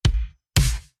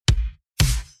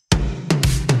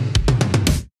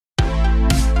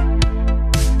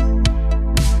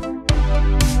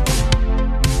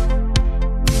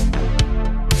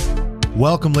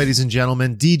Welcome, ladies and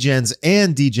gentlemen, DGens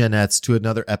and DGenettes, to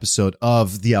another episode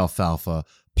of the Alfalfa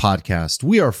Podcast.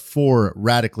 We are four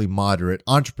radically moderate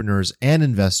entrepreneurs and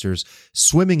investors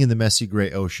swimming in the messy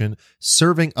gray ocean,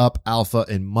 serving up alpha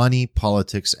in money,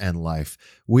 politics, and life.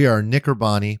 We are Nick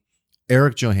Urbani,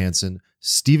 Eric Johansson,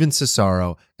 Steven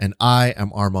Cesaro, and I am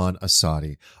Arman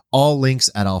Asadi. All links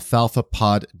at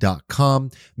alfalfapod.com.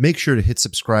 Make sure to hit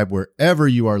subscribe wherever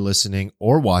you are listening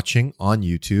or watching on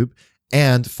YouTube,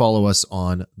 and follow us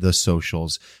on the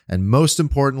socials. And most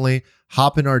importantly,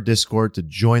 hop in our Discord to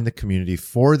join the community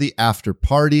for the after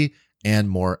party and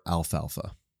more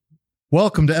alfalfa.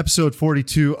 Welcome to episode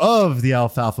 42 of the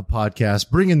Alfalfa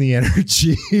Podcast, bringing the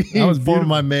energy for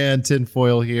my man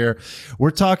Tinfoil here.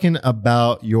 We're talking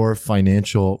about your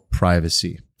financial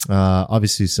privacy.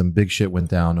 Obviously, some big shit went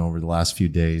down over the last few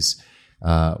days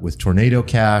with Tornado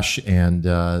Cash, and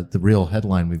the real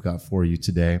headline we've got for you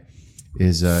today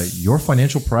is your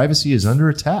financial privacy is under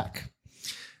attack.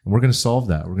 And we're going to solve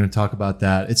that. We're going to talk about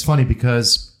that. It's funny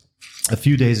because a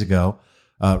few days ago,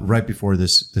 right before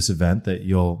this event that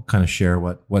you'll kind of share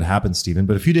what happened, Steven,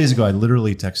 but a few days ago, I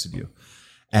literally texted you.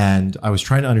 And I was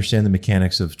trying to understand the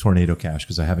mechanics of Tornado Cash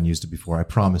because I haven't used it before. I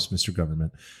promise, Mr.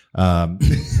 Government.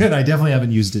 And I definitely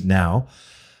haven't used it now.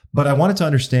 But I wanted to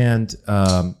understand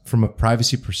from a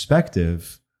privacy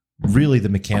perspective, really the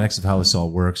mechanics of how this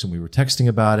all works. And we were texting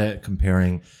about it,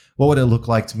 comparing what would it look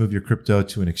like to move your crypto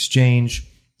to an exchange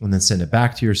and then send it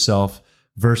back to yourself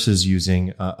versus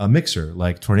using a mixer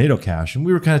like Tornado Cash. And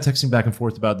we were kind of texting back and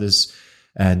forth about this.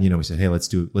 And, we said, hey, let's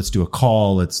do a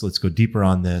call. Let's go deeper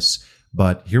on this.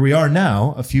 But here we are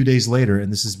now, a few days later,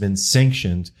 and this has been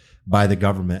sanctioned by the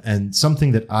government. And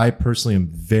something that I personally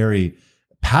am very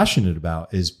passionate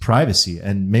about is privacy.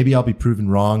 And maybe I'll be proven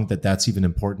wrong that that's even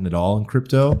important at all in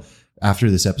crypto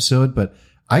after this episode, but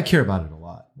I care about it a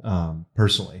lot,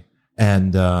 personally.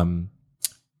 And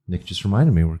Nick just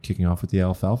reminded me we're kicking off with the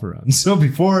Alfalfa round. So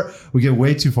before we get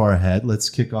way too far ahead, let's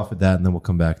kick off with that, and then we'll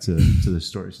come back to the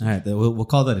stories. All right, we'll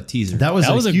call that a teaser. That was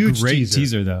a huge great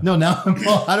teaser, though. No, now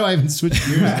how do I even switch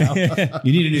gears now?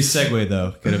 You need a new segue,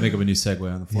 though. Got to make up a new segue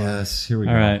on the fly. Yes, here we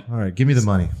go. All right, give me the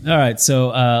money. All right, so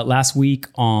last week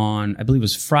on, I believe it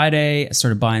was Friday, I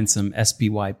started buying some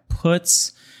SPY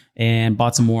puts and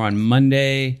bought some more on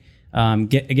Monday.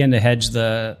 To hedge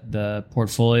the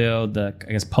portfolio, I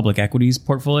guess public equities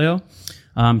portfolio.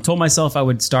 Told myself I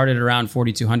would start at around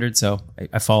 4,200, so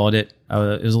I followed it. I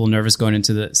was a little nervous going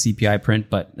into the CPI print,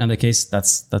 but in the case,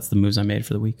 that's the moves I made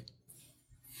for the week.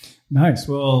 Nice.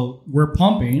 Well, we're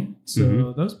pumping,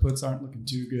 so those puts aren't looking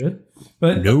too good.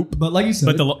 But nope. But like you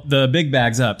said, but the big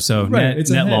bag's up, so right,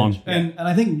 it's net long. And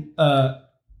I think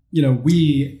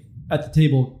we at the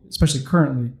table, especially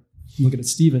currently, looking at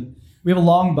Steven, we have a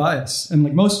long bias, and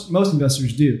like most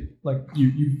investors do. Like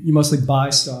you mostly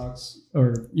buy stocks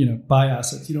or buy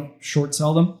assets. You don't short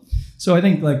sell them. So I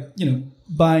think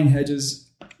buying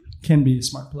hedges can be a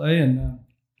smart play. And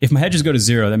if my hedges go to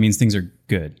zero, that means things are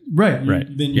good. Right. Right.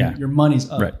 Then your money's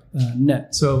up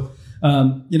net. So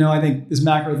I think this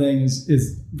macro thing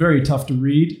is very tough to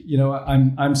read.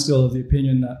 I'm still of the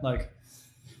opinion that like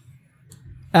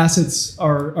assets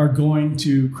are going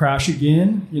to crash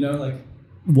again.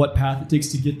 What path it takes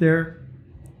to get there,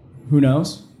 who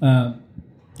knows?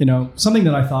 Something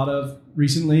that I thought of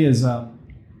recently is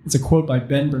it's a quote by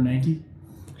Ben Bernanke,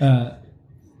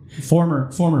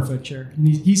 former Fed chair, and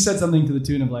he said something to the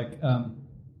tune of like,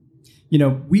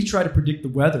 we try to predict the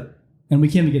weather and we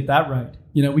can't even get that right.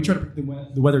 We try to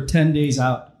predict the weather 10 days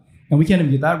out and we can't even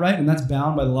get that right, and that's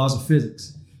bound by the laws of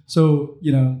physics. So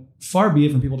far be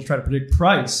it from people to try to predict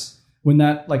price when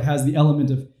that like has the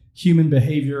element of human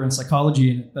behavior and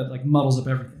psychology in it that like muddles up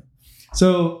everything.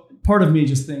 So part of me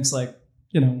just thinks like,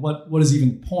 what is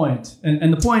even the point?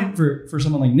 And the point for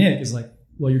someone like Nick is like,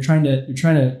 well, you're trying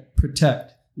to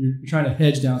protect, you're trying to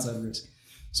hedge downside risk.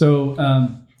 So,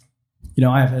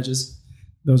 I have hedges.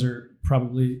 Those are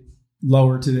probably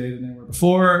lower today than they were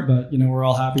before, but we're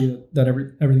all happy that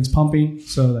everything's pumping.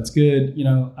 So that's good.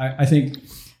 I think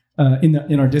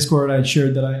in our Discord, I had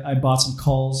shared that I bought some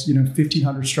calls,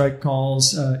 1,500 strike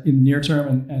calls in the near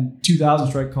term and 2,000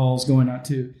 strike calls going out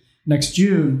to next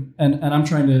June. And I'm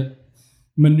trying to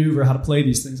maneuver how to play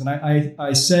these things. And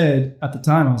I said at the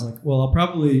time, I was like, well, I'll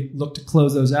probably look to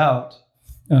close those out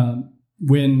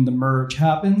when the merge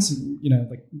happens.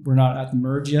 We're not at the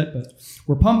merge yet, but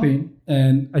we're pumping.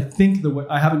 And I think the way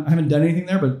I haven't done anything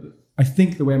there, but I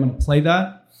think the way I'm going to play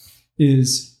that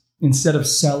is instead of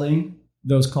selling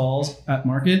those calls at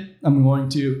market, I'm going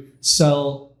to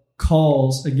sell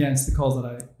calls against the calls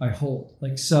that I hold,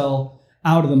 like sell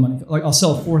out of the money. Like I'll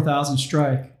sell 4,000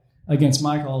 strike against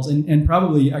my calls and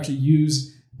probably actually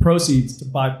use proceeds to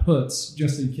buy puts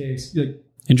just in case. Like,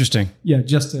 Interesting. yeah,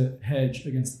 just to hedge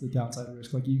against the downside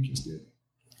risk, like you just did.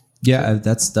 Yeah,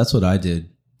 that's what I did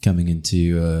coming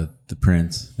into the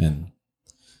print, and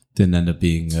didn't end up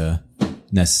being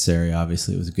necessary.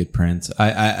 Obviously, it was a good print.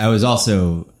 I was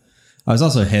also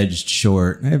hedged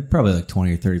short, probably like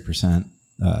 20 or 30%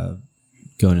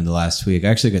 going into last week. I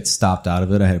actually got stopped out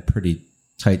of it. I had a pretty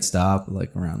tight stop,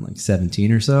 like around like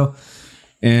 17 or so,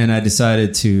 and I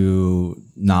decided to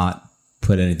not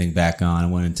put anything back on. I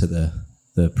went into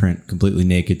the print completely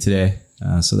naked today,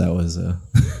 so that was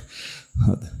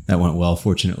that went well,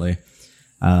 fortunately.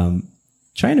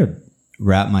 Trying to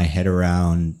wrap my head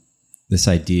around this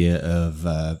idea of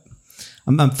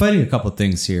I'm fighting a couple of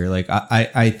things here. Like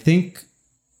I think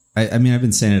I mean, I've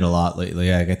been saying it a lot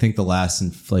lately. I think the last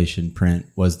inflation print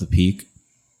was the peak.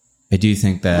 I do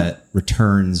think that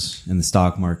returns in the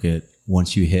stock market,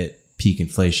 once you hit peak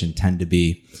inflation, tend to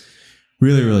be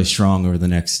really, really strong over the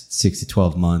next 6 to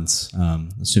 12 months,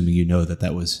 assuming you know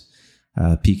that was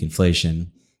peak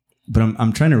inflation. But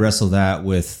I'm trying to wrestle that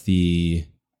with the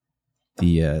net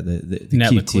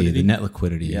QT, liquidity. the net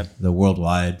liquidity, Yep. the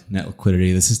worldwide net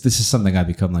liquidity. This is something I've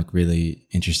become like really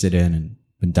interested in and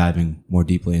been diving more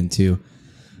deeply into.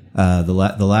 The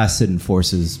last Hidden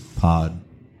Forces pod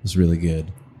was really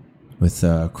good with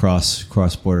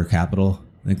cross border capital,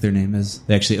 I think their name is.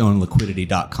 They actually own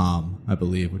liquidity.com, I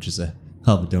believe, which is a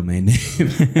hell of a domain name. I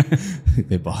think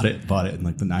they bought it in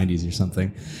like the 90s or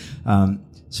something.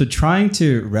 So trying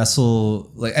to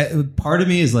wrestle, like part of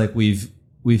me is like we've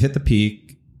hit the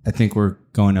peak. I think we're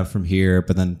going up from here,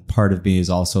 but then part of me is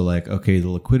also like, okay, the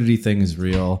liquidity thing is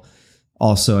real.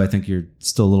 Also, I think you're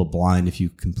still a little blind if you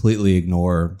completely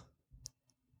ignore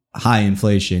high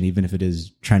inflation, even if it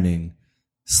is trending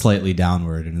slightly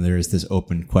downward. And there is this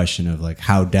open question of like,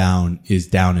 how down is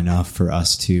down enough for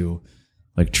us to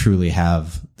like truly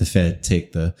have the Fed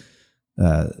take the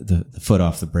foot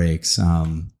off the brakes.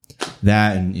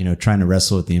 That, and, you know, trying to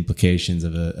wrestle with the implications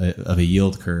of a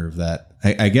yield curve that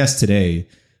I guess today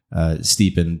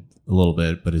steepened a little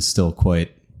bit, but is still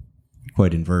quite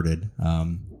inverted.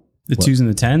 The 2s and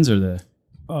the 10s, or the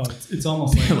Oh, it's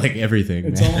almost like like everything.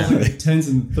 it's man. almost like the 10s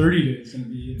and 30 days going to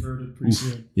be inverted pretty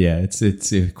soon. Yeah, it's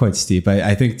quite steep.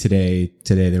 I think today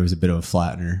there was a bit of a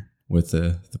flattener with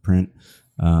the print,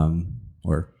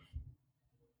 or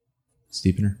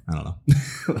steepener. I don't know.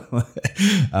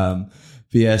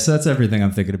 But yeah, so that's everything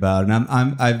I'm thinking about, and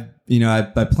I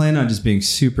plan on just being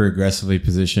super aggressively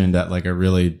positioned at like a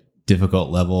really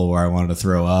difficult level where I wanted to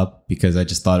throw up, because I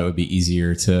just thought it would be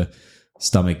easier to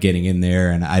stomach getting in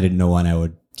there, and I didn't know when I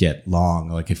would get long,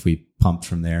 like if we pumped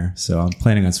from there. So I'm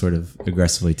planning on sort of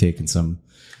aggressively taking some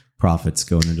profits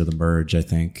going into the merge, I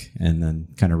think, and then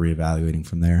kind of reevaluating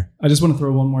from there. I just want to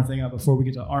throw one more thing out before we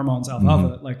get to Armand's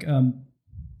alfalfa. Mm-hmm. Like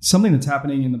something that's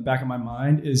happening in the back of my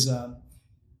mind is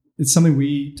it's something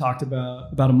we talked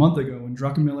about a month ago when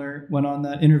Druckenmiller went on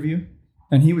that interview,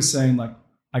 and he was saying like,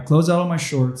 I closed out all my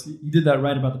shorts. He did that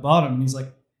right about the bottom, and he's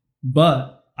like,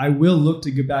 but I will look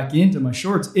to get back into my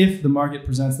shorts if the market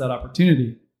presents that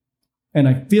opportunity. And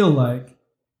I feel like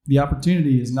the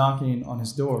opportunity is knocking on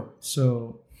his door.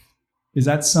 So is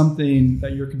that something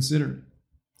that you're considering?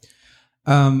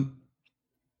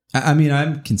 I mean,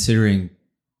 I'm considering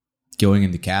going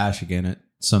into cash again at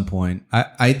some point.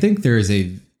 I think there is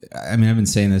I've been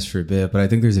saying this for a bit, but I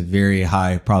think there's a very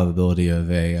high probability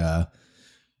of I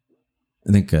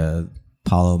think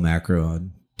Paulo Macro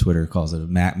on Twitter calls it a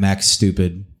Max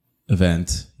Stupid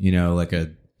event, you know, like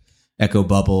a echo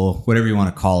bubble, whatever you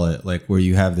want to call it, like where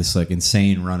you have this like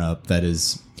insane run up that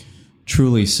is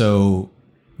truly so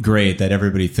great that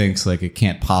everybody thinks like it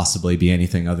can't possibly be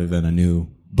anything other than a new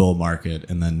bull market.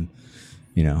 And then,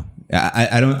 you know,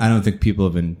 I don't think people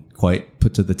have been quite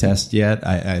put to the test yet.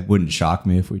 I wouldn't shock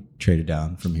me if we traded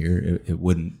down from here. It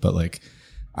wouldn't, but like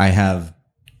I have,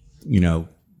 you know,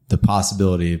 the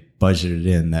possibility budgeted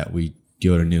in that we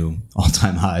go to new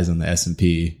all-time highs on the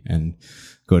S&P and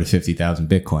go to 50,000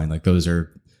 Bitcoin. Like those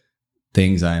are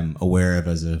things I'm aware of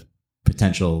as a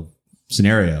potential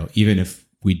scenario, even if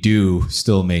we do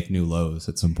still make new lows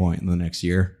at some point in the next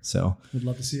year. So Would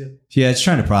love to see it. yeah, it's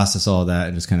trying to process all of that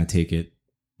and just kind of take it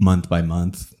month by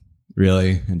month,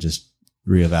 really, and just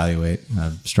reevaluate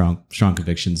strong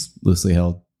convictions, loosely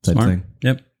held type Smart. thing.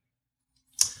 Yep.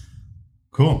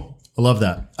 Cool. I love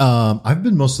that. I've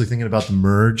been mostly thinking about the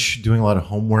merge, doing a lot of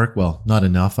homework. Well, not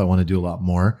enough. I want to do a lot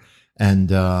more.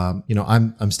 And,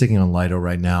 I'm sticking on Lido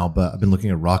right now, but I've been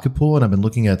looking at Rocket Pool, and I've been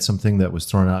looking at something that was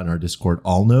thrown out in our Discord,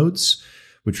 All Nodes,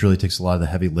 which really takes a lot of the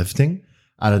heavy lifting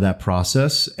out of that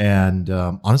process. And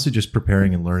honestly, just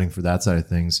preparing and learning for that side of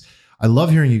things. I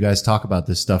love hearing you guys talk about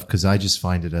this stuff because I just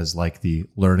find it as like the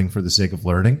learning for the sake of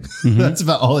learning. That's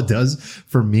about all it does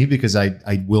for me, because I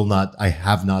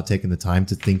have not taken the time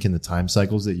to think in the time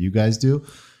cycles that you guys do.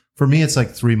 For me, it's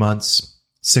like 3 months,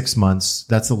 6 months.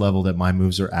 That's the level that my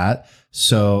moves are at.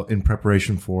 So in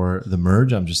preparation for the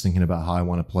merge, I'm just thinking about how I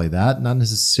want to play that. Not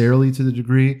necessarily to the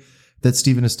degree that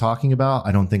Steven is talking about.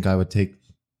 I don't think I would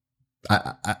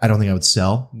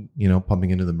sell, pumping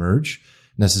into the merge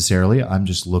necessarily. I'm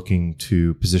just looking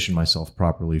to position myself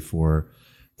properly for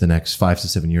the next 5 to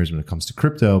 7 years when it comes to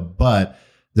crypto. But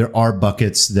there are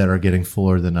buckets that are getting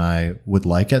fuller than I would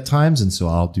like at times. And so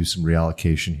I'll do some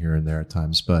reallocation here and there at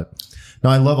times. But no,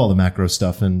 I love all the macro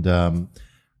stuff. And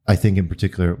I think in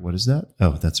particular, what is that?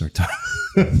 Oh, that's our time.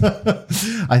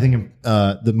 I think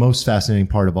the most fascinating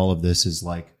part of all of this is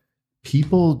like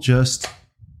people just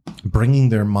bringing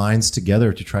their minds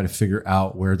together to try to figure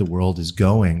out where the world is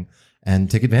going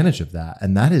and take advantage of that.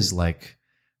 And that is like,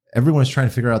 everyone is trying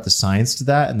to figure out the science to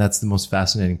that. And that's the most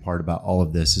fascinating part about all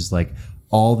of this, is like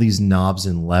all these knobs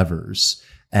and levers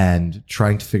and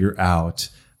trying to figure out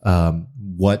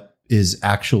what is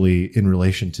actually in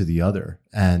relation to the other.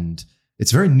 And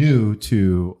it's very new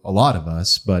to a lot of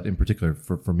us, but in particular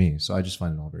for me. So I just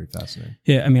find it all very fascinating.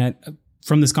 Yeah. I mean,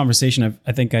 from this conversation,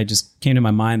 I think I just came to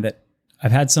my mind that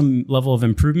I've had some level of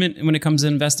improvement when it comes to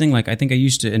investing. Like, I think I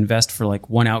used to invest for like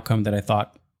one outcome that I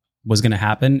thought was going to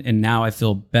happen. And now I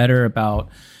feel better about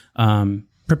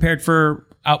prepared for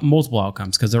multiple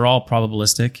outcomes, because they're all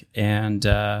probabilistic. And,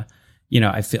 I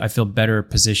feel better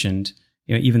positioned,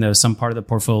 even though some part of the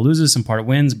portfolio loses, some part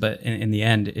wins, but in the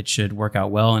end, it should work out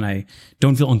well. And I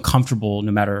don't feel uncomfortable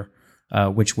no matter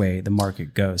which way the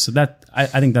market goes. So that I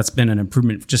think that's been an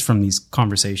improvement just from these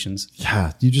conversations.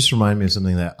 Yeah, you just remind me of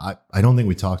something that I don't think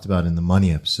we talked about in the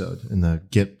money episode, in the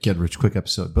get rich quick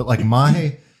episode. But like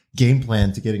my game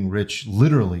plan to getting rich,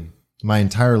 literally my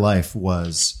entire life,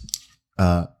 was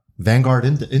Vanguard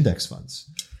index funds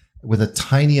with a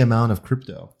tiny amount of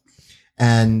crypto,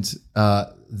 and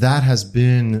that has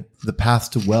been the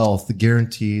path to wealth, the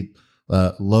guaranteed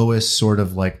lowest sort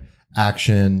of like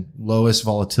action, lowest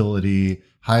volatility,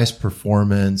 highest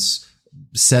performance,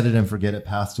 set it and forget it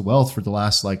path to wealth for the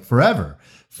last like forever,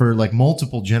 for like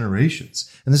multiple generations.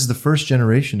 And this is the first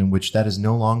generation in which that is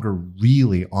no longer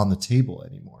really on the table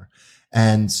anymore.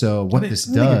 And so what this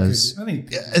does, I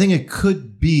think it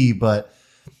could be, but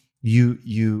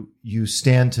you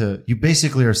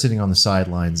basically are sitting on the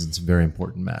sidelines in some very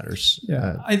important matters.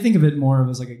 Yeah. I think of it more of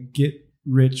as like a get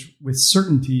rich with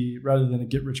certainty rather than a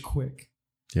get rich quick.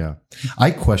 Yeah.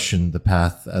 I question the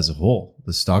path as a whole,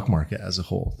 the stock market as a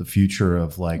whole, the future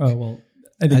of like... Oh, well,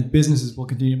 I think businesses will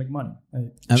continue to make money.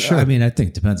 Sure. I mean, I think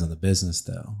it depends on the business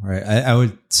though, right? I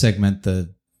would segment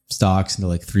the stocks into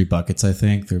like 3 buckets, I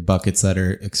think. There are buckets that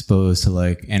are exposed to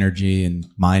like energy and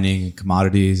mining and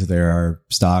commodities. There are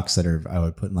stocks that I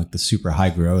would put in like the super high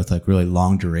growth, like really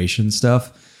long duration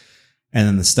stuff. And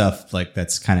then the stuff like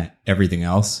that's kind of everything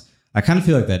else. I kind of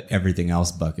feel like that everything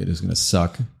else bucket is going to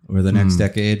suck over the next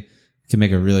decade. You can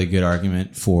make a really good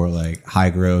argument for like high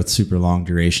growth, super long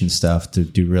duration stuff to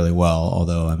do really well.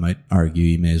 Although I might argue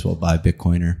you may as well buy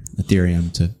Bitcoin or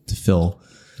Ethereum to fill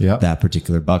that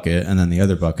particular bucket. And then the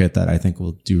other bucket that I think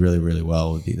will do really, really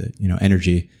well would be the,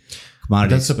 energy.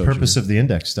 That's exposure. The purpose of the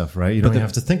index stuff, right? You don't even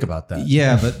have to think about that.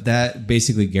 Yeah, but that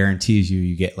basically guarantees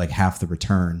you get like half the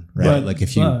return, right? But, like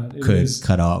if you could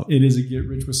cut out. It is a get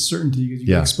rich with certainty because you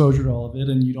get exposure to all of it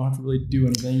and you don't have to really do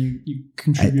anything. You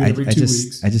contribute every 2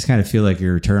 weeks. I just kind of feel like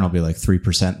your return will be like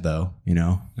 3% though,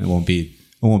 It won't be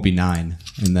 9.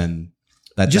 And then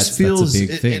that's a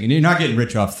big thing. And you're not getting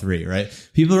rich off 3, right?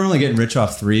 People are only getting rich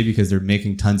off 3 because they're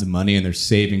making tons of money and they're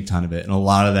saving a ton of it. And a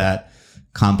lot of that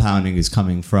compounding is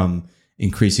coming from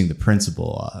increasing the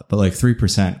principal, but like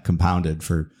 3% compounded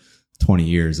for 20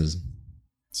 years is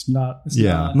it's not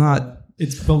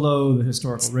it's below the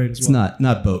historical rate as well. It's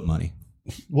not boat money.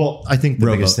 Well, I think the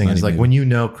biggest thing is like when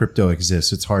crypto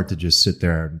exists, it's hard to just sit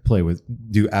there and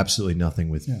do absolutely nothing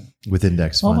with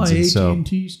index funds. All my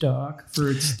AT&T stock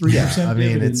for its 3%. I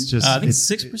mean, it's just I think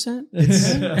 6%.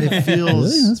 It feels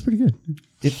really? That's pretty good.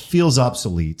 It feels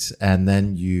obsolete, and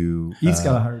then he's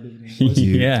got a higher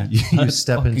dividend. You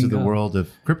step into the world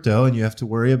of crypto, and you have to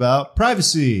worry about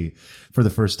privacy for the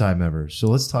first time ever. So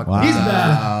let's talk about He's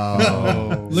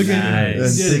back. Look at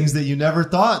things that you never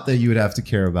thought that you would have to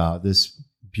care about. This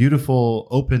beautiful,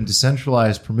 open,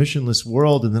 decentralized, permissionless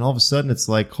world, and then all of a sudden it's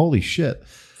like, holy shit!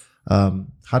 How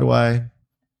do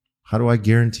I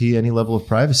guarantee any level of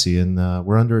privacy? And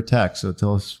we're under attack. So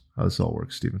tell us how this all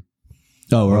works, Stephen.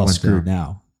 Oh, we're all screwed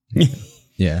now.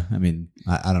 Yeah, I mean,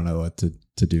 I don't know what to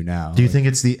do now. Do you think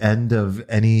it's the end of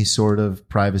any sort of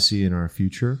privacy in our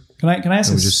future? Can I ask Can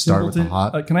a we just start with the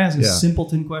simpleton? hot? Can I ask a Yeah.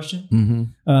 simpleton question?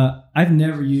 Mm-hmm. I've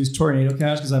never used Tornado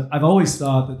Cash because I've always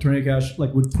thought that Tornado Cash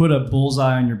like would put a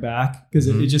bullseye on your back because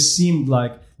it just seemed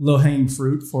like low hanging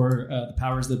fruit for the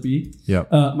powers that be. Yeah.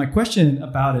 My question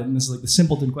about it, and this is like the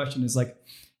simpleton question, is like,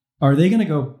 are they going to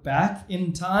go back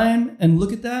in time and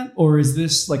look at that, or is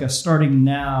this like a starting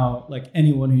now? Like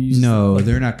anyone who uses No, it,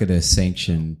 they're not going to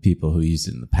sanction people who used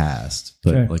it in the past.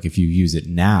 But Okay. like if you use it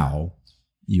now,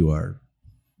 you are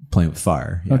playing with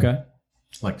fire. Yeah. Okay.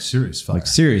 Like serious fire. Like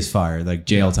serious fire, like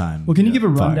jail time. Well, can you give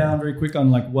a fire. rundown very quick on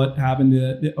like what happened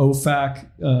to the OFAC,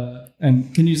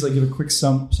 and can you just like give a quick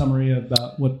summary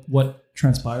about what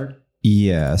transpired?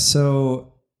 Yeah.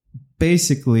 So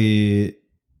basically,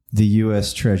 the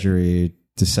U.S. Treasury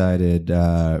decided,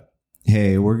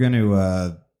 hey, we're going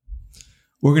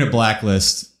to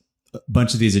blacklist a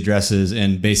bunch of these addresses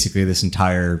and basically this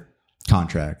entire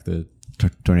contract, the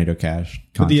Tornado Cash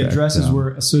contract. But the addresses were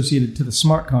associated to the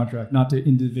smart contract, not to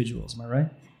individuals. Am I right?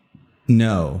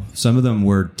 No, some of them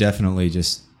were definitely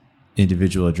just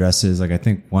individual addresses. Like I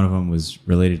think one of them was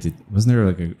related to, wasn't there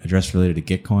like an address related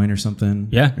to Gitcoin or something?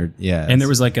 Yeah. Yeah. And there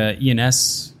was like a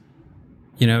ENS,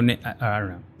 I don't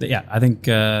know. But yeah, I think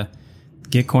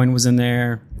Gitcoin was in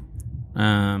there.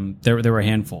 There were a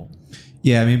handful.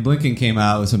 Yeah, I mean, Blinken came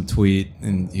out with some tweet,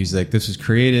 and he was like, "This was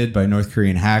created by a North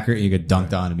Korean hacker." And you got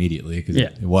dunked on immediately because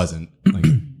it wasn't. Like,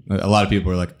 a lot of people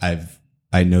were like,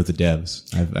 "I know the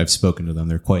devs. I've spoken to them.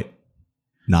 They're quite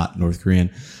not North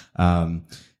Korean."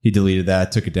 He deleted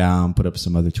that, took it down, put up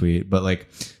some other tweet. But like,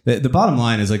 the bottom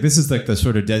line is like, this is like the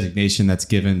sort of designation that's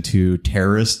given to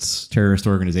terrorists, terrorist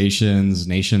organizations,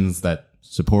 nations that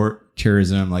support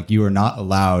terrorism. Like, you are not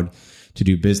allowed to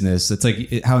do business. It's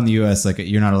like how in the US, like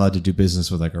you're not allowed to do business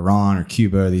with like Iran or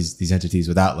Cuba, these entities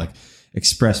without like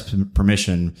express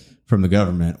permission from the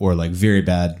government, or like very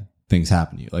bad things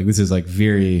happen to you. Like this is like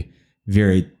very,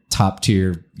 very top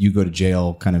tier, you go to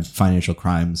jail kind of financial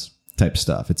crimes type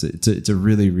stuff. It's a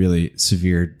really, really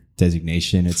severe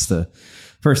designation. It's the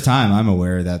first time I'm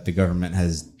aware that the government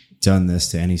has done this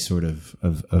to any sort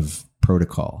of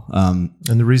protocol. And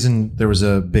the reason there was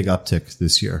a big uptick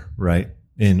this year, right,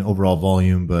 in overall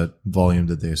volume, but volume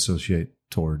that they associate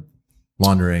toward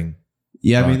laundering.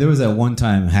 Yeah, I mean, there was that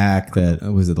one-time hack that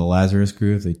was it the Lazarus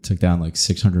Group. They took down like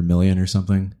 600 million or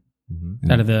something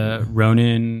Out of the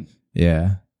Ronin,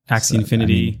 Yeah, Axie So,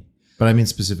 Infinity. But I mean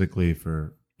specifically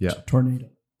for, Tornado.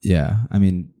 yeah. I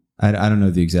mean, I don't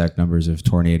know the exact numbers of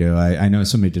Tornado. I know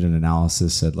somebody did an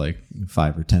analysis, said like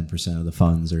 5 or 10% of the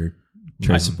funds are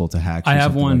traceable to hacks. I or have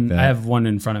something one. Like that. I have one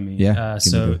in front of me. Yeah, give me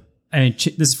So the- I mean,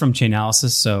 this is from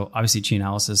Chainalysis. So obviously,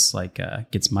 Chainalysis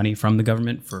gets money from the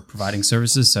government for providing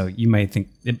services. So you may think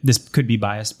this could be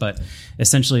biased, but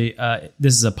essentially,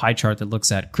 this is a pie chart that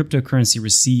looks at cryptocurrency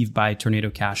received by Tornado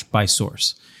Cash by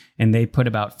source, and they put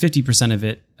about 50% of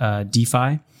it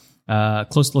DeFi,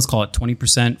 close. Let's call it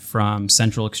 20% from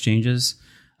central exchanges.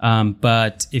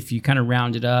 But if you kind of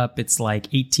round it up, it's like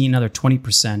 18 other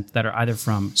 20% that are either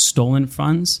from stolen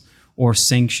funds or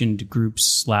sanctioned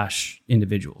groups /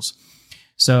 individuals.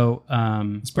 So,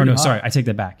 pretty high. sorry, I take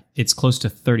that back. It's close to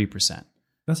 30%.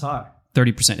 That's high.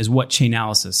 30% is what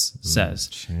Chainalysis says.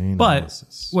 Chainalysis.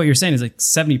 But what you're saying is like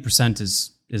 70%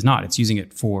 is not. It's using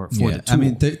it for the tool. I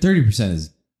mean, 30% is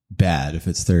bad if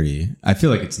it's 30. I feel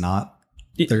like it's not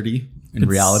 30 in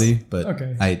reality, but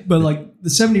Okay. But like the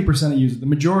 70% of users, the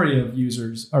majority of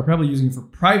users are probably using it for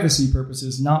privacy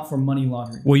purposes, not for money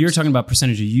laundering. Well, you're talking about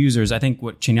percentage of users. I think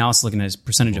what Chainalysis is looking at is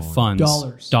percentage of funds.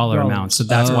 Dollar Dollars. amounts. So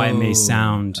that's why it may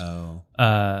sound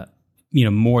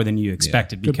more than you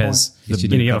expected, Good because point.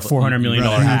 you have a $400 million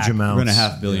Huge hack. amount. Run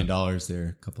 $500 million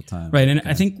there a couple times. Right. And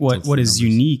I think what the is numbers.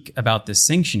 unique about this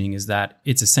sanctioning is that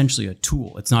it's essentially a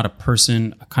tool. It's not a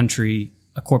person, a country,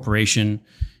 a corporation.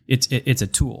 It's a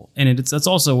tool. And that's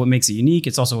also what makes it unique.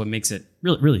 It's also what makes it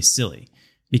really, really silly.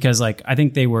 Because like I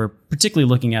think they were particularly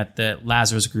looking at the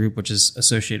Lazarus Group, which is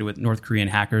associated with North Korean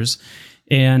hackers.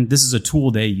 And this is a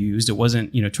tool they used. It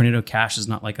wasn't, Tornado Cash is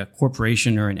not like a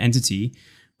corporation or an entity.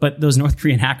 But those North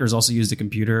Korean hackers also used a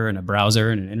computer and a browser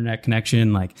and an internet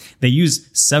connection. Like they use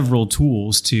several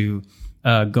tools to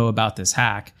go about this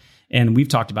hack. And we've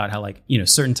talked about how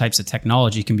certain types of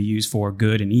technology can be used for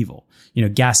good and evil.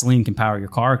 Gasoline can power your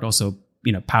car. It can also,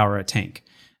 power a tank.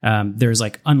 There's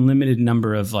like unlimited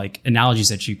number of like analogies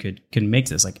that you can make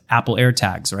this, like Apple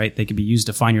AirTags, right? They could be used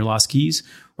to find your lost keys,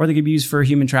 or they could be used for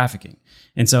human trafficking.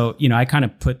 And so, I kind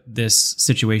of put this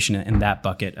situation in that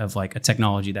bucket of like a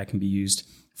technology that can be used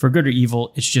for good or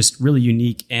evil. It's just really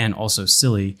unique and also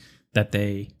silly that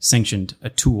they sanctioned a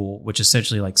tool, which is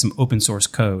essentially like some open source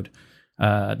code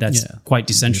that's quite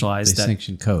decentralized. They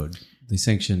sanction code. They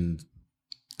sanctioned.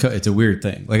 It's a weird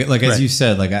thing. Like as you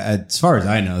said, like as far as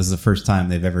I know, this is the first time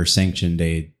they've ever sanctioned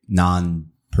a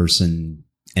non-person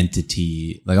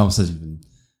entity. Like almost doesn't even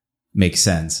make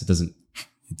sense. It doesn't.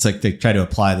 It's like they try to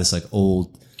apply this like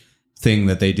old thing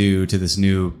that they do to this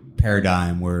new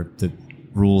paradigm where the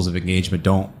rules of engagement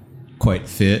don't quite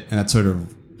fit, and that sort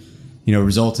of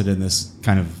resulted in this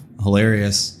kind of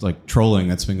hilarious like trolling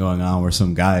that's been going on where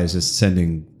some guy is just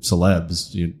sending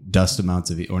celebs dust amounts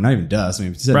of or not even dust. I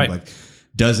mean, he's sending like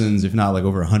dozens, if not like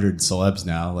over 100 celebs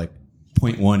now, like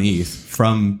 0.1 ETH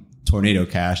from Tornado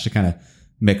Cash to kind of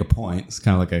make a point. It's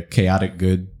kind of like a chaotic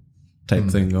good type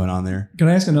thing going on there. Can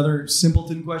I ask another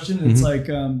simpleton question? It's like,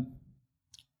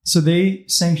 so they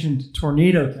sanctioned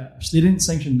Tornado Cash. They didn't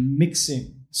sanction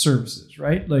mixing services,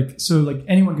 right? Like, so like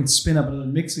anyone could spin up another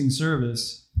mixing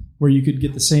service where you could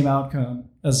get the same outcome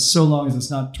so long as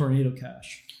it's not Tornado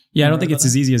Cash. Yeah, I don't think it's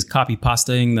as easy as copy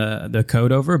pastaing the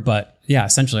code over, but yeah,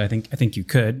 essentially, I think you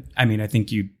could. I mean, I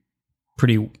think you'd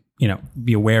pretty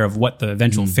be aware of what the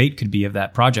eventual fate could be of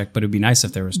that project, but it'd be nice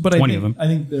if there was 20 of them. I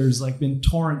think there's like been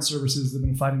torrent services that have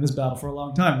been fighting this battle for a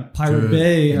long time. Like Pirate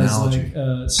Bay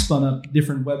has spun up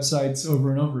different websites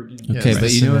over and over again. Okay,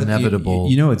 but inevitable.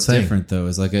 What's different though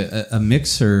is like a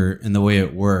mixer and the way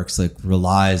it works like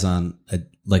relies on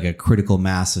a critical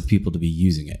mass of people to be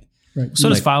using it. Right. So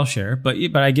does FileShare,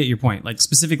 but I get your point. Like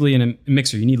specifically in a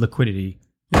mixer, you need liquidity.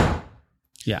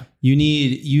 Yeah. You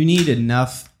need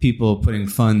enough people putting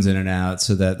funds in and out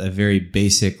so that a very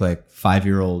basic like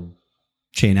 5-year-old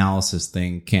chain analysis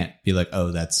thing can't be like,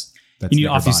 oh, that's you need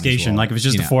obfuscation. Like if it's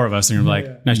just the four of us and you're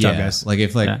like, nice job, guys. Like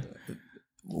if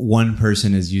one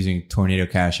person is using Tornado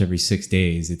Cash every 6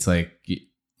 days, it's like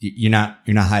you're not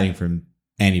hiding from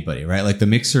anybody, right? Like the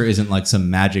mixer isn't like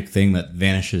some magic thing that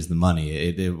vanishes the money.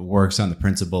 It works on the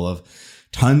principle of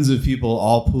tons of people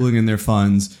all pooling in their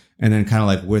funds and then kind of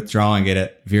like withdrawing it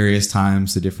at various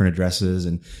times to different addresses.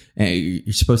 And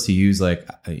you're supposed to use like,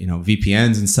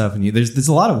 VPNs and stuff. And there's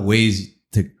a lot of ways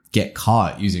to get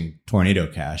caught using Tornado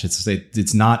Cash.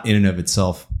 It's not in and of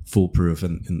itself foolproof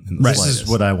in the slightest. This is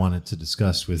what I wanted to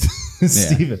discuss with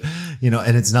Stephen,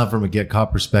 and it's not from a get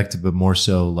caught perspective, but more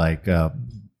so like,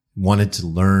 wanted to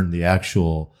learn the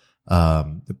actual,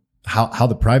 how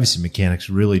the privacy mechanics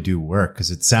really do work,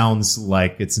 because it sounds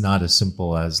like it's not as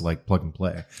simple as like plug and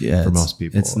play for most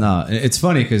people. It's not. It's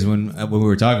funny because when we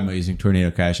were talking about using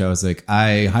Tornado Cash, I was like,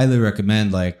 I highly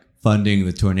recommend like funding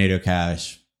the Tornado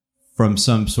Cash from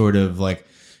some sort of like,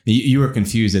 you were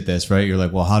confused at this, right? You're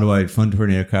like, well, how do I fund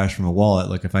Tornado Cash from a wallet?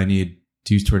 Like if I need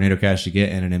to use Tornado Cash to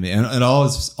get anonymity, and all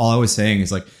I was saying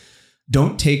is like,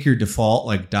 don't take your default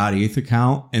like .eth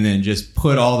account and then just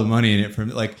put all the money in it from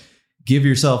like, give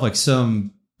yourself like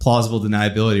some plausible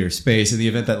deniability or space in the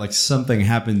event that like something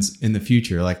happens in the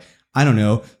future. Like, I don't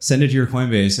know, send it to your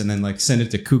Coinbase and then like send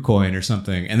it to KuCoin or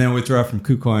something and then withdraw from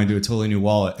KuCoin to a totally new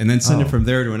wallet and then send it from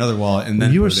there to another wallet. And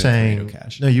then you were saying,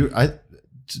 Cash. No,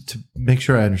 to make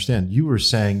sure I understand, you were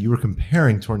saying you were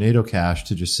comparing Tornado Cash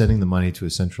to just sending the money to a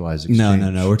centralized exchange.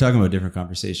 No. We're talking about a different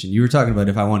conversation. You were talking about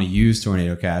if I want to use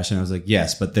Tornado Cash, and I was like,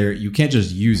 yes, but you can't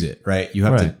just use it, right? You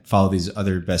have to follow these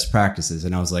other best practices.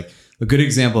 And I was like, a good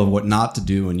example of what not to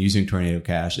do when using Tornado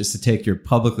Cash is to take your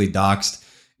publicly doxed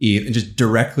ETH and just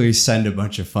directly send a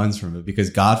bunch of funds from it, because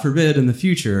God forbid in the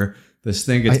future this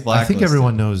thing gets blacklisted. I think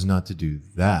everyone knows not to do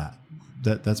that.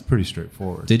 That's pretty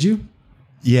straightforward. Did you?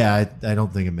 Yeah, I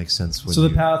don't think it makes sense. So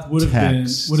the path would have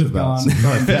gone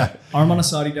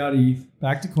Armanasati.eth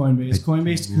back to Coinbase,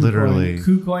 Coinbase to KuCoin,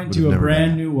 KuCoin to a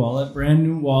brand new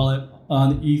wallet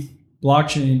on the ETH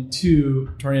blockchain to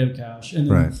Tornado Cash,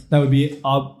 and then that would be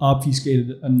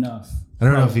obfuscated enough. I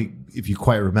don't know if you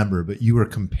quite remember, but you were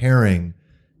comparing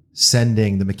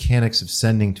the mechanics of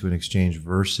sending to an exchange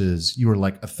versus you were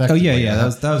like effectively. Oh yeah.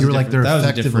 That was you were like they're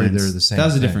effectively they're the same. That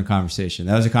was a different conversation.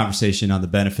 That was a conversation on the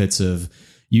benefits of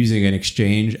using an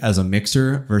exchange as a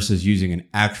mixer versus using an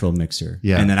actual mixer.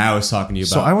 Yeah. And then I was talking to you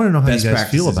about. So I want to know how you guys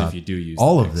feel about if you do use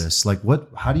all of this. Like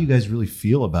how do you guys really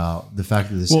feel about the fact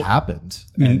that this happened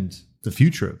and the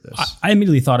future of this? I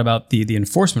immediately thought about the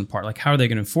enforcement part. Like, how are they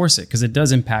going to enforce it? Because it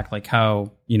does impact like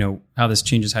how this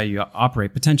changes how you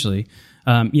operate potentially.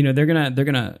 They're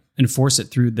gonna enforce it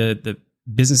through the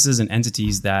businesses and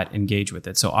entities that engage with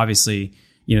it. So obviously,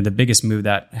 the biggest move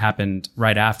that happened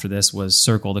right after this was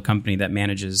Circle, the company that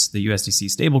manages the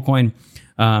USDC stablecoin,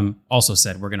 also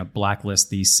said we're going to blacklist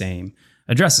these same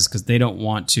addresses because they don't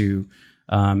want to,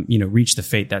 reach the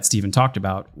fate that Stephen talked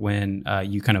about when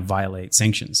you kind of violate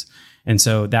sanctions. And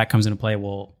so that comes into play.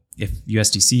 Well, if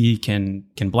USDC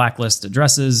can blacklist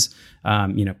addresses,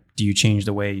 do you change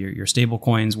the way your stable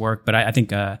coins work? But I think,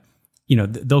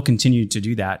 they'll continue to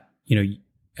do that,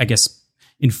 I guess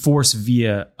enforce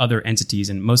via other entities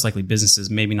and most likely businesses,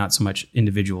 maybe not so much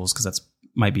individuals, because that's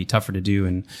might be tougher to do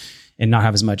and not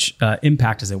have as much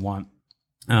impact as they want.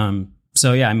 I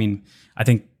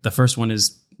think the first one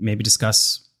is maybe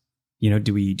discuss,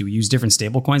 do we use different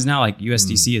stable coins now? Like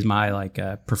USDC is my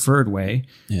preferred way.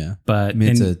 Yeah. But I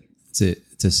mean, it's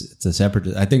a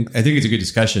separate, I think it's a good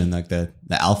discussion, like the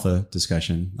alpha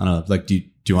discussion. I don't know, like, do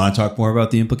you want to talk more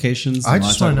about the implications? I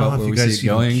just want to know if you guys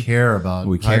even care about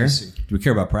privacy. Do we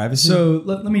care about privacy? So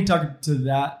let me talk to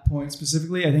that point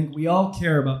specifically. I think we all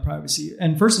care about privacy.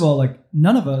 And first of all, like,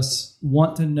 none of us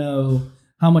want to know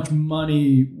how much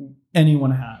money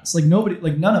anyone has. Like nobody,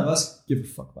 like none of us give a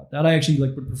fuck about that. I actually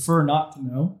would prefer not to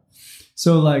know.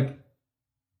 So like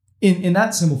in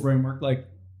that simple framework, like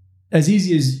as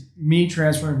easy as me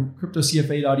transferring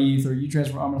cryptocfa.eth or you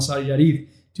transfer Amanasadi.eth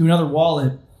to another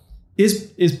wallet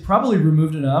is probably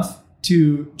removed enough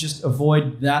to just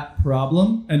avoid that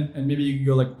problem. And maybe you can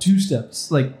go like 2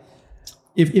 steps. Like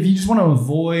if you just want to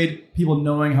avoid people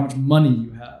knowing how much money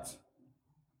you have,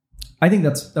 I think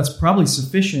that's probably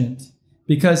sufficient,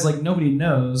 because like nobody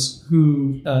knows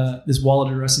who this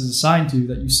wallet address is assigned to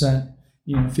that you sent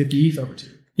 50 ETH over to.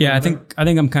 Yeah, I think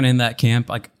I'm kind of in that camp.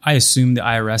 Like I assume the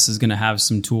IRS is going to have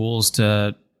some tools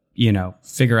to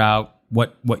figure out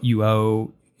what you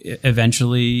owe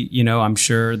eventually. I'm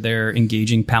sure they're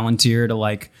engaging Palantir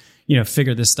to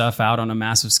figure this stuff out on a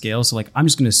massive scale. So like I'm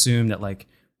just going to assume that like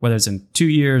whether it's in 2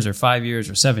 years or 5 years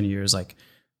or 7 years, like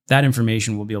that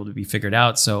information will be able to be figured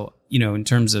out. So in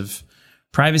terms of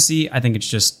privacy, I think it's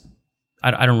just,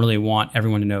 I don't really want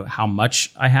everyone to know how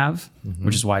much I have,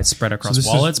 which is why it's spread across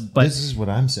wallets. But this is what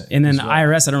I'm saying. And then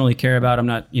IRS, I don't really care about. I'm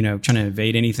not, trying to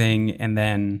evade anything. And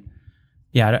then,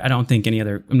 I don't think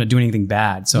I'm not doing anything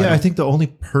bad. So I think the only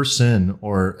person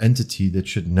or entity that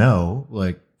should know,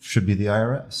 should be the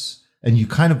IRS. And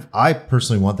I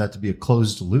personally want that to be a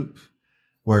closed loop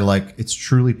where it's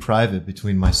truly private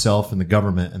between myself and the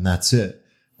government, and that's it.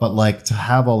 But to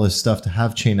have all this stuff, to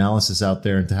have Chainalysis out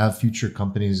there and to have future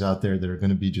companies out there that are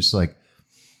going to be just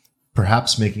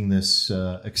perhaps making this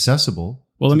accessible.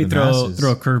 Well, let me throw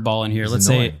a curveball in here. Let's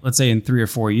say in 3 or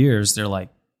 4 years, they're like,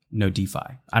 no DeFi.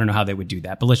 I don't know how they would do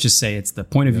that, but let's just say it's the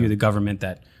point of view of the government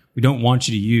that we don't want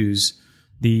you to use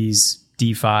these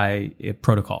DeFi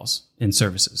protocols and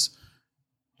services.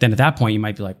 Then at that point, you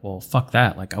might be like, well, fuck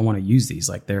that. I want to use these.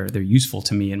 They're useful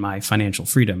to me in my financial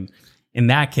freedom. In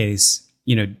that case,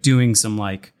 doing some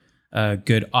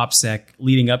good OPSEC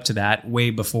leading up to that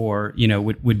way before,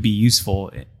 would be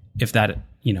useful if that,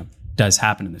 does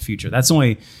happen in the future. That's the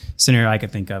only scenario I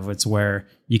could think of. It's where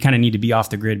you kind of need to be off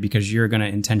the grid because you're going to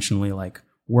intentionally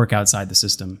work outside the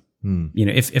system,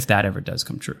 if that ever does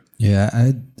come true.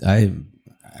 Yeah. I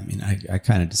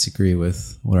kind of disagree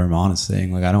with what Armand is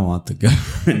saying. I don't want the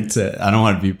government I don't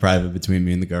want to be private between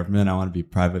me and the government. I want to be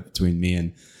private between me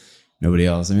and nobody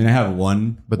else. I have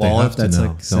one but wallet they have to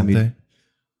know, don't they?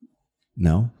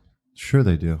 No. Sure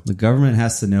they do. The government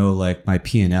has to know my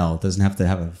P&L. It doesn't have to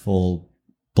have a full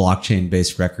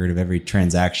blockchain-based record of every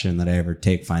transaction that I ever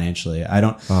take financially. I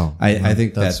don't. Oh, I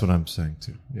think that's what I'm saying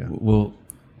too. Yeah. Well,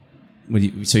 when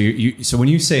you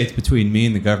say it's between me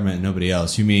and the government and nobody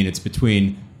else, you mean it's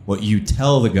between what you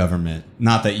tell the government,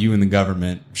 not that you and the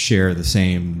government share the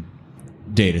same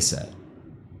data set.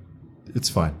 It's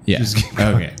fine. Yeah. Just keep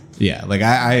going. Okay. Yeah.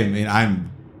 I'm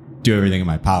do everything in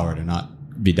my power to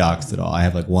not be doxxed at all. I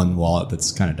have one wallet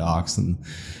that's kind of doxxed, and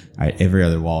every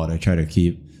other wallet I try to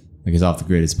keep as off the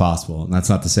grid as possible. And that's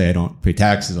not to say I don't pay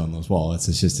taxes on those wallets.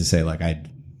 It's just to say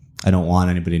I don't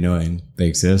want anybody knowing they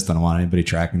exist. I don't want anybody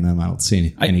tracking them. I don't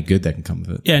see any good that can come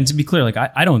of it. Yeah, and to be clear,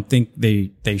 I don't think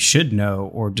they should know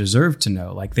or deserve to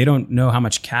know. They don't know how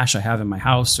much cash I have in my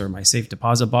house or my safe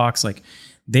deposit box.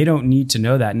 They don't need to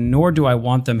know that, nor do I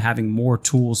want them having more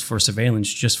tools for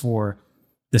surveillance just for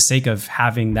the sake of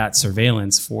having that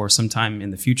surveillance for some time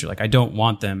in the future. I don't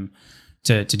want them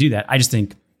to do that. I just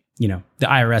think, the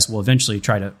IRS will eventually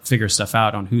try to figure stuff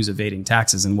out on who's evading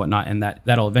taxes and whatnot, and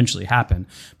that'll eventually happen.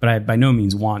 But I by no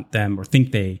means want them or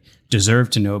think they deserve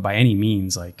to know by any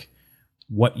means,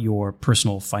 what your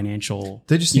personal financial,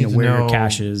 they just need to where know, your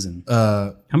cash is and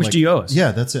how much do you owe us?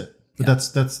 Yeah, that's it. But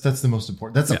that's the most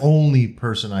important. That's the only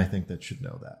person I think that should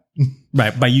know that.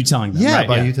 Right, by you telling them. Yeah, right,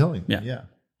 by you telling them.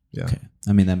 Yeah. Okay.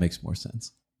 That makes more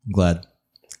sense. I'm glad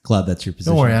that's your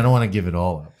position. Don't worry, I don't want to give it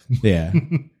all up. Yeah.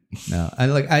 No,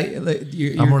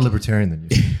 I'm more libertarian than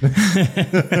you.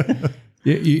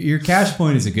 Your catch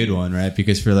point is a good one, right?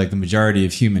 Because for like the majority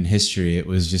of human history, it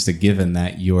was just a given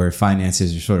that your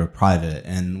finances are sort of private,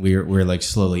 and we're like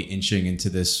slowly inching into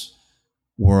this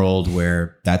world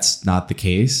where that's not the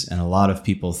case. And a lot of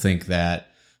people think that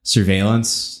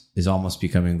surveillance is almost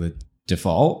becoming the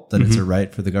default, that it's a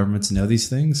right for the government to know these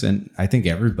things. And I think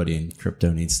everybody in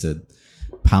crypto needs to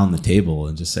pound the table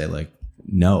and just say like,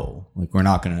 no, like we're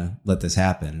not going to let this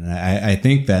happen. And I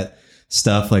think that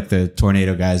stuff like the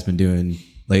Tornado guy's been doing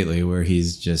lately, where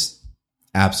he's just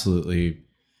absolutely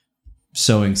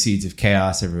sowing seeds of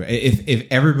chaos everywhere. If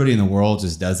everybody in the world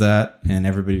just does that and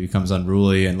everybody becomes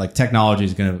unruly, and like technology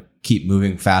is going to keep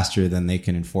moving faster than they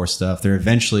can enforce stuff, they're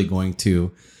eventually going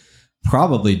to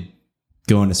probably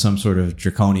go into some sort of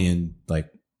draconian, like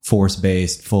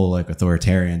force-based, full like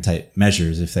authoritarian type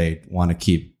measures if they want to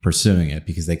keep pursuing it,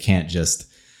 because they can't just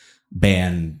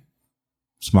ban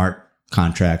smart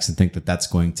contracts and think that that's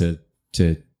going to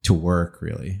work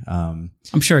really. I'm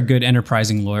sure a good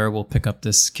enterprising lawyer will pick up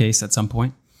this case at some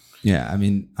point. Yeah, I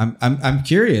mean, I'm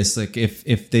curious, like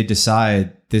if they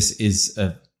decide this is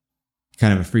a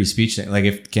kind of a free speech thing,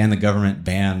 like can the government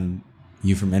ban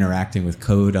you from interacting with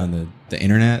code on the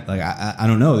internet? Like I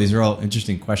don't know. These are all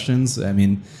interesting questions. I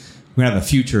mean, we're gonna have a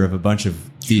future of a bunch of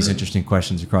these interesting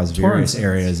questions across various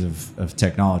areas of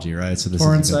technology, right? So this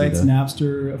torrent sites,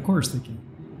 Napster, of course they can.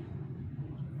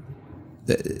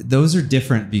 Those are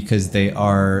different because they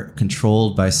are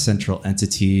controlled by central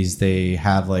entities. They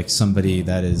have like somebody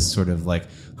that is sort of like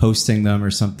hosting them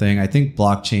or something. I think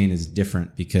blockchain is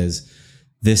different because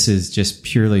this is just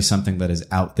purely something that is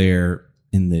out there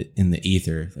in the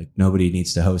ether. Like nobody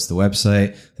needs to host the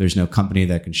website. There's no company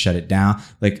that can shut it down.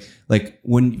 Like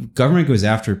when government goes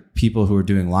after people who are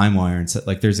doing LimeWire and so,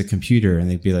 like there's a computer and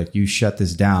they'd be like, you shut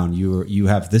this down. You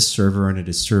have this server and it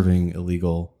is serving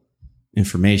illegal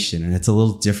information. And it's a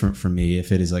little different for me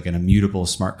if it is like an immutable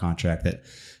smart contract that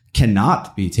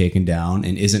cannot be taken down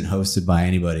and isn't hosted by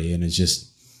anybody and is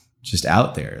just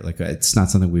out there. Like it's not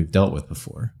something we've dealt with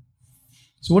before.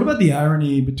 So what about the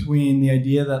irony between the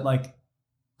idea that like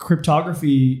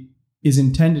cryptography is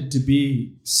intended to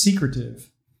be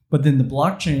secretive, but then the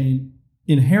blockchain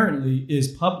inherently is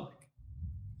public?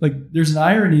 Like there's an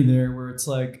irony there where it's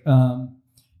like,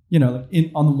 like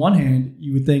on the one hand,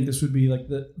 you would think this would be like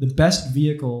the best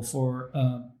vehicle for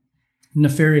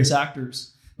nefarious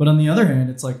actors. But on the other hand,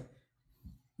 it's like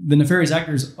the nefarious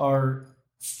actors are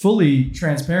fully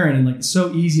transparent and like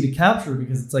so easy to capture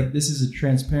because it's like this is a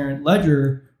transparent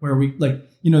ledger where we like,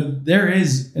 there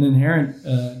is an inherent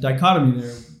dichotomy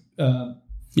there.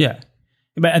 Yeah.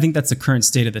 But I think that's the current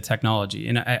state of the technology.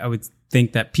 And I would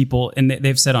think that people, and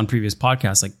they've said on previous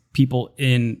podcasts, like people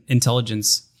in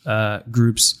intelligence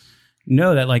groups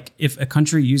know that like if a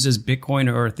country uses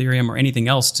Bitcoin or Ethereum or anything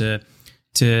else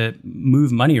to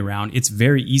move money around, it's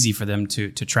very easy for them to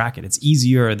track it. It's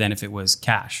easier than if it was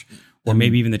cash or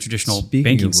maybe even the traditional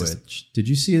banking system. Did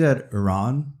you see that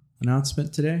Iran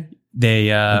announcement today? They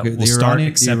will start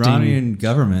accepting. The Iranian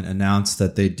government announced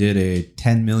that they did a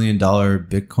 $10 million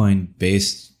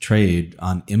Bitcoin-based trade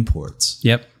on imports.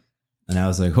 Yep. And I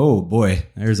was like, oh boy,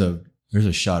 there's a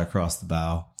shot across the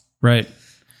bow. Right.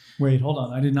 Wait, hold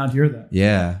on. I did not hear that.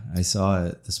 Yeah, I saw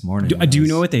it this morning. Do you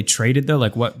know what they traded though?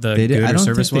 Like what the good or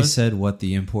service was? They said what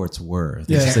the imports were.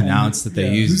 They just announced that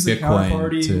they used Bitcoin.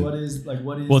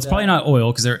 Well, it's probably not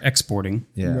oil because they're exporting.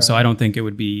 Yeah. So I don't think it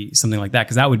would be something like that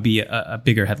because that would be a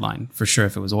bigger headline for sure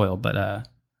if it was oil. But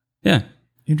yeah.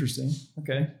 Interesting.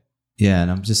 Okay. Yeah, and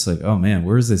I'm just like, oh man,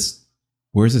 where's this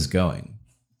going?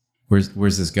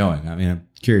 Where's this going? I mean, I'm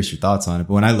curious your thoughts on it.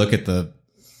 But when I look at the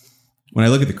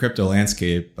crypto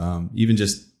landscape, even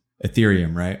just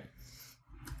Ethereum, right?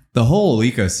 The whole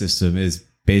ecosystem is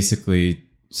basically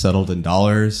settled in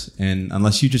dollars. And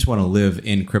unless you just want to live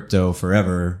in crypto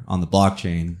forever on the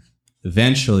blockchain,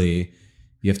 eventually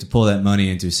you have to pull that money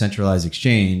into a centralized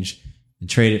exchange and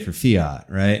trade it for fiat,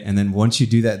 right? And then once you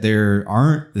do that, there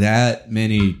aren't that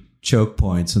many choke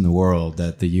points in the world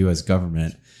that the US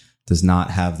government does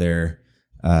not have their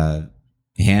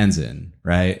hands in,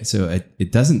 right? So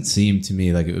it doesn't seem to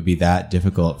me like it would be that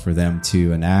difficult for them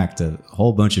to enact a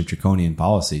whole bunch of draconian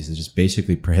policies that just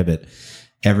basically prohibit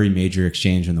every major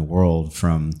exchange in the world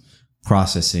from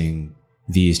processing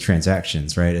these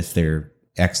transactions, right? If they're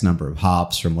X number of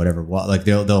hops from whatever, like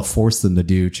they'll force them to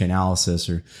do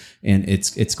Chainalysis and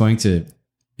it's going to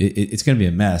be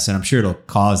a mess. And I'm sure it'll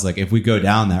cause, like, if we go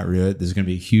down that route, there's going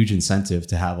to be a huge incentive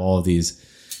to have all of these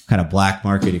kind of black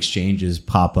market exchanges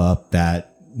pop up that,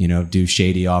 do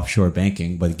shady offshore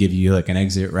banking, but give you like an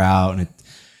exit route. And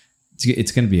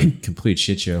it's going to be a complete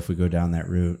shit show if we go down that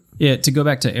route. Yeah. To go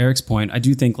back to Eric's point, I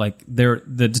do think like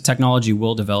the technology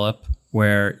will develop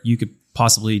where you could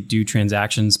possibly do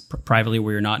transactions privately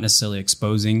where you're not necessarily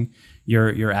exposing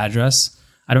your address.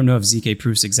 I don't know if ZK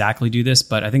proofs exactly do this,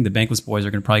 but I think the Bankless boys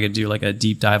are going to probably do like a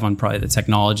deep dive on probably the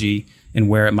technology and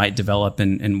where it might develop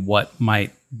and what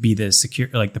might be the secure,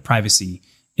 like the privacy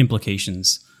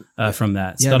implications from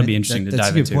that. So that'll be interesting to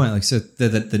dive into. That's a good point. Like, so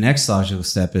the next logical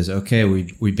step is, okay,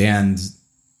 we banned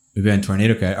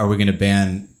Tornado Cash. Are we going to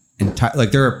ban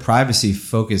like there are privacy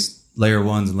focused layer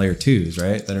 1s and layer 2s,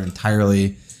 right? That are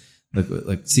entirely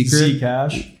like secret.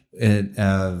 Zcash. And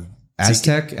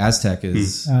Aztec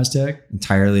is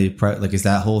entirely like, is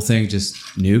that whole thing just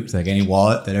nuked? Like any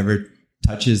wallet that ever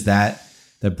touches that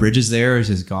bridges there is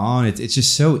just gone. It's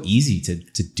just so easy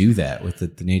to do that with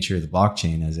the nature of the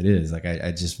blockchain as it is. Like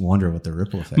I just wonder what the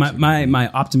ripple effect. My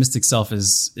optimistic self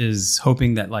is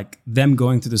hoping that like them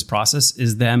going through this process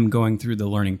is them going through the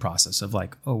learning process of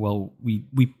like, oh well, we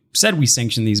said we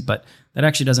sanction these, but that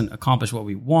actually doesn't accomplish what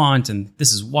we want, and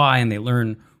this is why, and they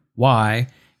learn why.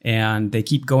 And they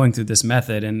keep going through this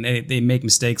method, and they make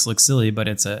mistakes look silly, but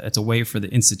it's a way for the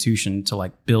institution to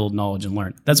like build knowledge and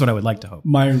learn. That's what I would like to hope.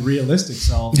 My realistic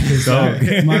self is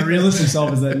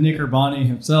that Nick Urbani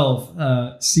himself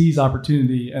sees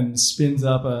opportunity and spins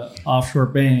up a offshore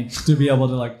bank to be able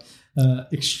to like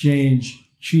exchange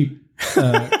cheap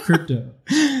crypto.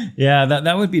 Yeah,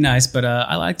 that would be nice, but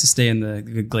I like to stay in the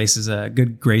good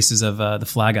graces of the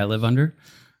flag I live under.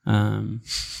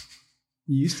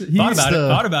 He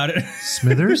thought about it.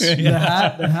 Smithers?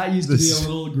 Yeah. The hat used to be a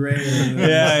little gray.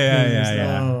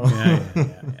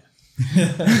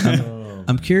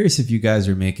 I'm curious if you guys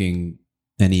are making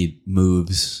any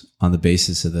moves on the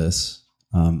basis of this.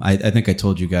 I think I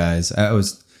told you guys I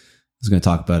was going to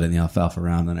talk about it in the alfalfa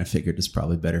round, and I figured it's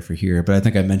probably better for here. But I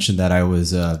think I mentioned that I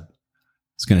was going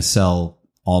to sell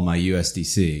all my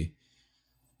USDC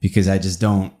because I just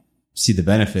don't see the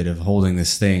benefit of holding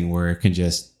this thing where it can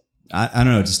just, I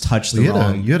don't know, just touch the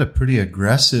wrong. You had a pretty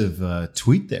aggressive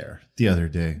tweet there the other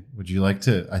day. Would you like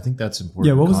to? I think that's important.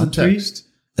 Yeah, what was context.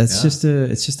 the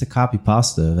tweet? It's just a copy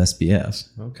pasta of SBF.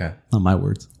 Okay, not my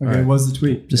words. Okay, right. What's the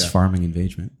tweet? Just farming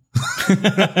engagement.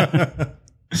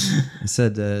 I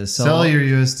said sell your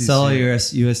USDC. Sell your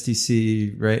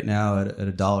USDC right now at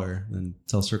 $1, then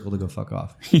tell Circle to go fuck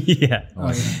off. Yeah.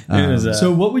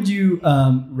 So what would you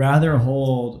rather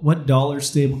hold? What dollar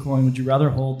stablecoin would you rather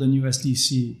hold than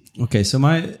USDC? Okay, so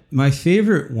my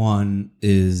favorite one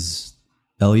is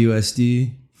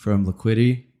LUSD from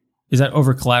Liquidity. Is that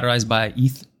over collateralized by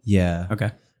ETH? Yeah. Okay.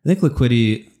 I think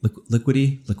Liquidity. I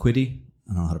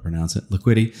don't know how to pronounce it.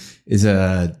 Liquidity is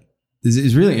a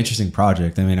really interesting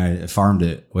project. I mean, I farmed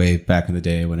it way back in the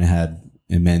day when it had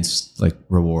immense like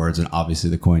rewards, and obviously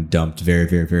the coin dumped very,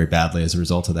 very, very badly as a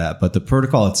result of that. But the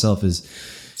protocol itself is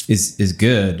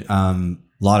good. A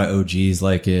lot of OGs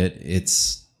like it.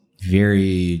 It's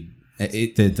very.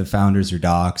 The founders are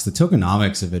docs. The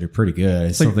tokenomics of it are pretty good.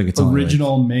 I still think it's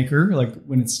original maker. Like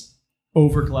when it's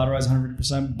over collateralized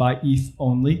 100% by ETH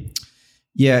only.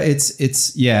 Yeah,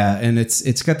 and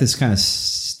it's got this kind of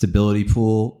stability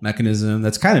pool mechanism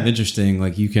that's kind of interesting.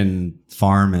 Like you can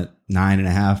farm at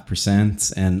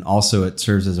 9.5%, and also it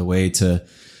serves as a way to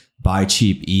buy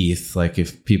cheap ETH. Like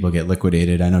if people get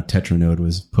liquidated, I know Tetranode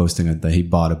was posting that he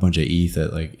bought a bunch of ETH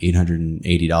at like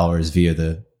 $880 via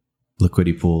the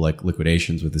liquidity pool, like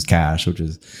liquidations with his cash, which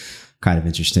is kind of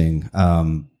interesting.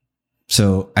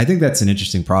 So I think that's an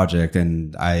interesting project,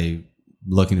 and I'm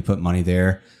looking to put money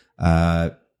there.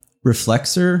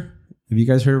 Reflexor. Have you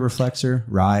guys heard of Reflexor?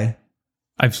 Rye.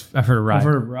 I've heard of Rye. I've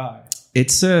heard of Rye.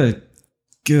 It's a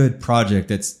good project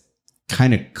that's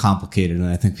kind of complicated, and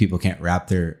I think people can't wrap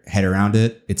their head around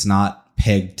it. It's not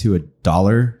pegged to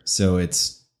 $1, so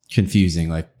it's confusing.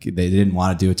 Like they didn't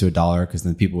want to do it to $1 because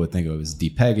then people would think it was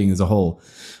depegging. There's a whole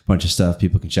bunch of stuff.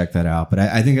 People can check that out. But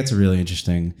I think it's a really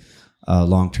interesting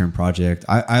long-term project.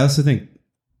 I also think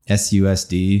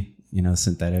SUSD,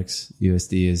 Synthetics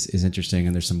USD is interesting,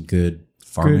 and there's some good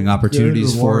farming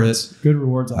opportunities for it. Good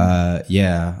rewards on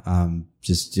it.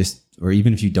 Just or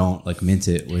even if you don't like mint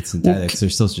it with Synthetics,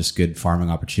 there's still just good farming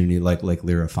opportunity. Like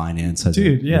Lyra Finance has a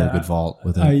really good vault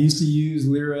with it. I used to use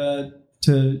Lyra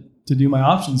to do my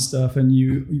option stuff, and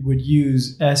you would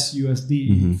use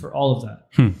SUSD for all of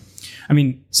that. I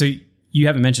mean, so you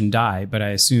haven't mentioned DAI, but I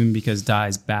assume because DAI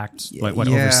is backed over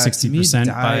 60%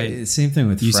 by same thing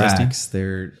with USD.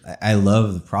 Frax. I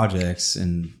love the projects,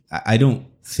 and I don't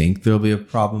think there'll be a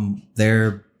problem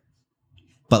there.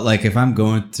 But like if I'm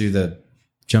jumping through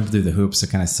the hoops to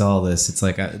kind of sell this, it's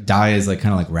like DAI is like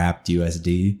kind of like wrapped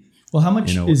USD. Well, how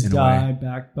much is DAI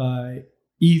backed by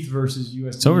ETH versus USD.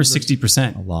 It's over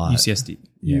 60%. A lot. USD.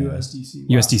 Yeah. USDC.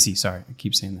 Wow. USDC. Sorry, I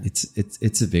keep saying that.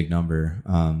 It's a big number.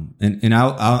 And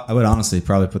I would honestly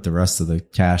probably put the rest of the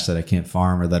cash that I can't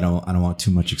farm or that I don't want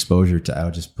too much exposure to. I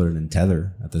would just put it in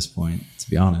Tether at this point, to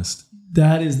be honest.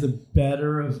 That is the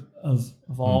better of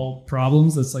all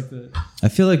problems. That's like the. I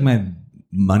feel like my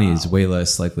money is way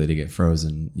less likely to get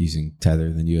frozen using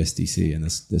Tether than USDC in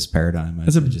this paradigm.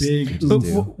 That's a big.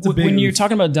 When you're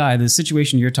talking about DAI, the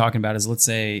situation you're talking about is, let's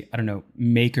say, I don't know,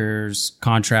 makers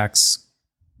contracts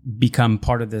become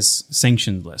part of this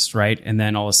sanctioned list, right? And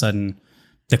then all of a sudden,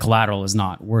 the collateral is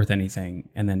not worth anything,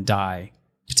 and then DAI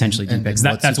potentially depicts.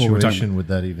 That's what we're talking about. Would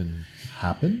that even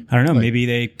happen? I don't know. Maybe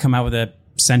they come out with a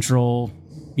central,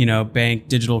 bank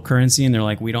digital currency, and they're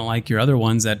like, we don't like your other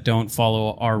ones that don't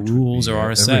follow our rules or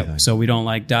our set, so we don't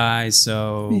like DAI.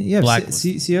 So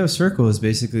CEO Circle is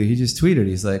basically, he just tweeted,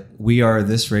 he's like, we are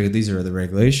this these are the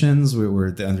regulations.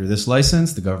 We're under this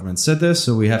license. The government said this,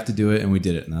 so we have to do it, and we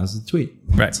did it. And that was the tweet.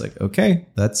 Right. It's like, okay,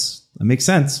 that makes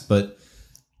sense, but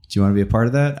do you want to be a part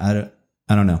of that?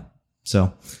 I don't know.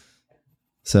 So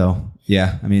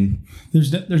yeah, I mean,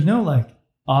 there's no like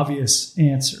obvious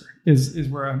answer. Is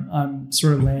where I'm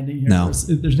sort of landing here. No.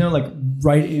 There's no like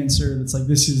right answer that's like,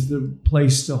 this is the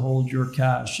place to hold your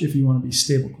cash if you want to be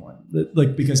stablecoin.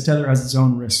 Like, because Tether has its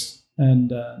own risks,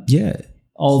 and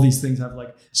all these things have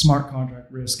like smart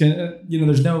contract risk, and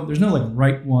there's no like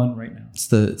right one right now. It's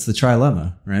the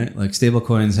trilemma, right? Like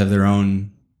stablecoins have their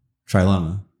own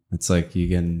trilemma. It's like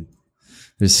there's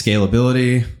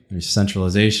scalability, there's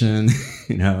centralization,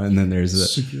 and then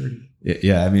there's security.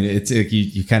 Yeah, I mean, it's like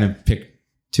you kind of pick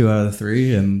 2 out of the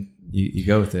 3 and you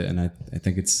go with it. And I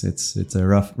think it's a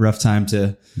rough time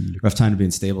to be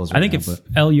in stables. Right I think if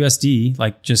LUSD,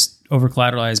 like just over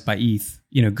collateralized by ETH,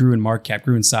 grew in market cap,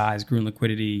 grew in size, grew in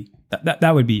liquidity,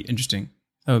 that would be interesting.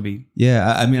 That would be.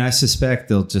 Yeah. I mean, I suspect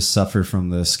they'll just suffer from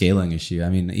the scaling issue. I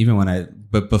mean, even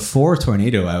but before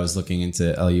Tornado, I was looking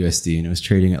into LUSD and it was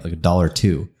trading at like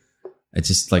 $1.02. It's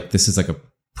just like, this is like a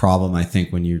problem. I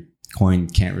think when your coin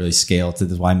can't really scale to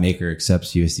why Maker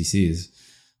accepts USDCs.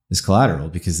 Is collateral,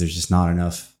 because there's just not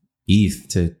enough ETH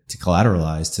to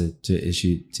collateralize to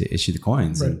issue the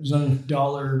coins. Right. There's not enough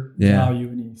dollar value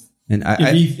in ETH. And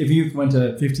if ETH went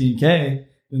to 15K,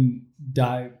 then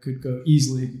DAI could go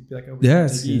easily. Be like,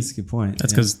 that's a good point.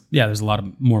 That's because there's a lot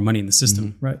more money in the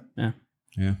system. Mm-hmm. Right.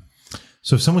 Yeah.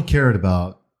 So if someone cared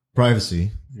about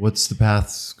privacy, what's the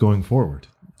paths going forward?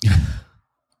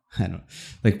 I don't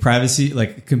like privacy,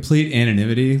 like complete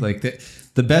anonymity, like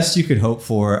the best you could hope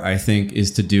for, I think,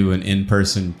 is to do an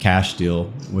in-person cash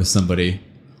deal with somebody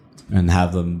and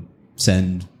have them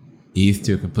send ETH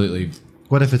to a completely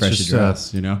what if it's fresh just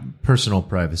address, personal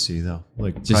privacy though,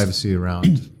 like just privacy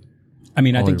around. I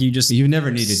mean, I think you've never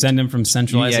needed send them from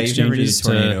centralized exchanges. You've never needed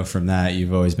Tornado from that.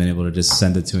 You've always been able to just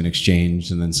send it to an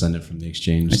exchange and then send it from the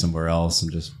exchange somewhere else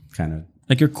and just kind of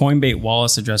like your Coinbase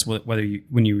Wallace address, whether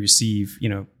when you receive,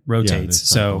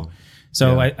 rotates.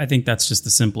 I think that's just the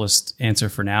simplest answer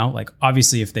for now. Like,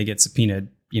 obviously, if they get subpoenaed,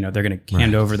 they're going to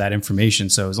hand over that information.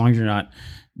 So as long as you're not,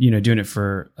 doing it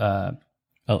for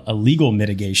a legal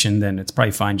mitigation, then it's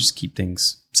probably fine. Just keep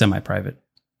things semi-private.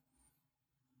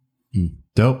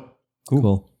 Dope.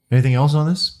 Cool. Anything else on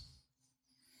this?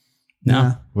 No.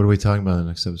 Yeah. What are we talking about in the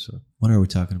next episode? What are we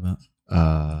talking about?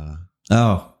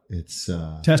 It's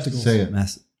testicles. Say it.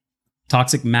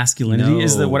 Toxic masculinity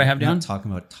is that what I have down? We're not talking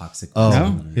about toxic.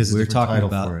 We're talking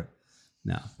about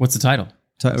no. What's the title?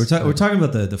 We're talking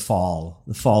about the fall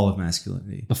of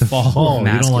masculinity. The fall of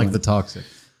masculinity. You don't like the toxic.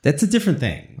 That's a different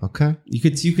thing. Okay. You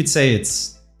could say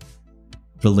it's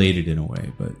related in a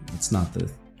way, but it's not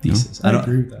the thesis. No, I don't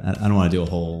agree with that. I don't want to do a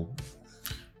whole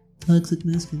toxic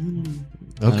masculinity.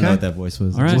 Okay. I don't know what that voice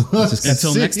was. All right.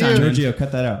 Until next time, Giorgio,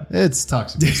 cut that out. It's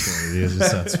toxic masculinity in a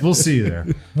sense. We'll see you there.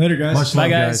 Later, guys. Much Bye,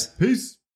 love, guys. Peace.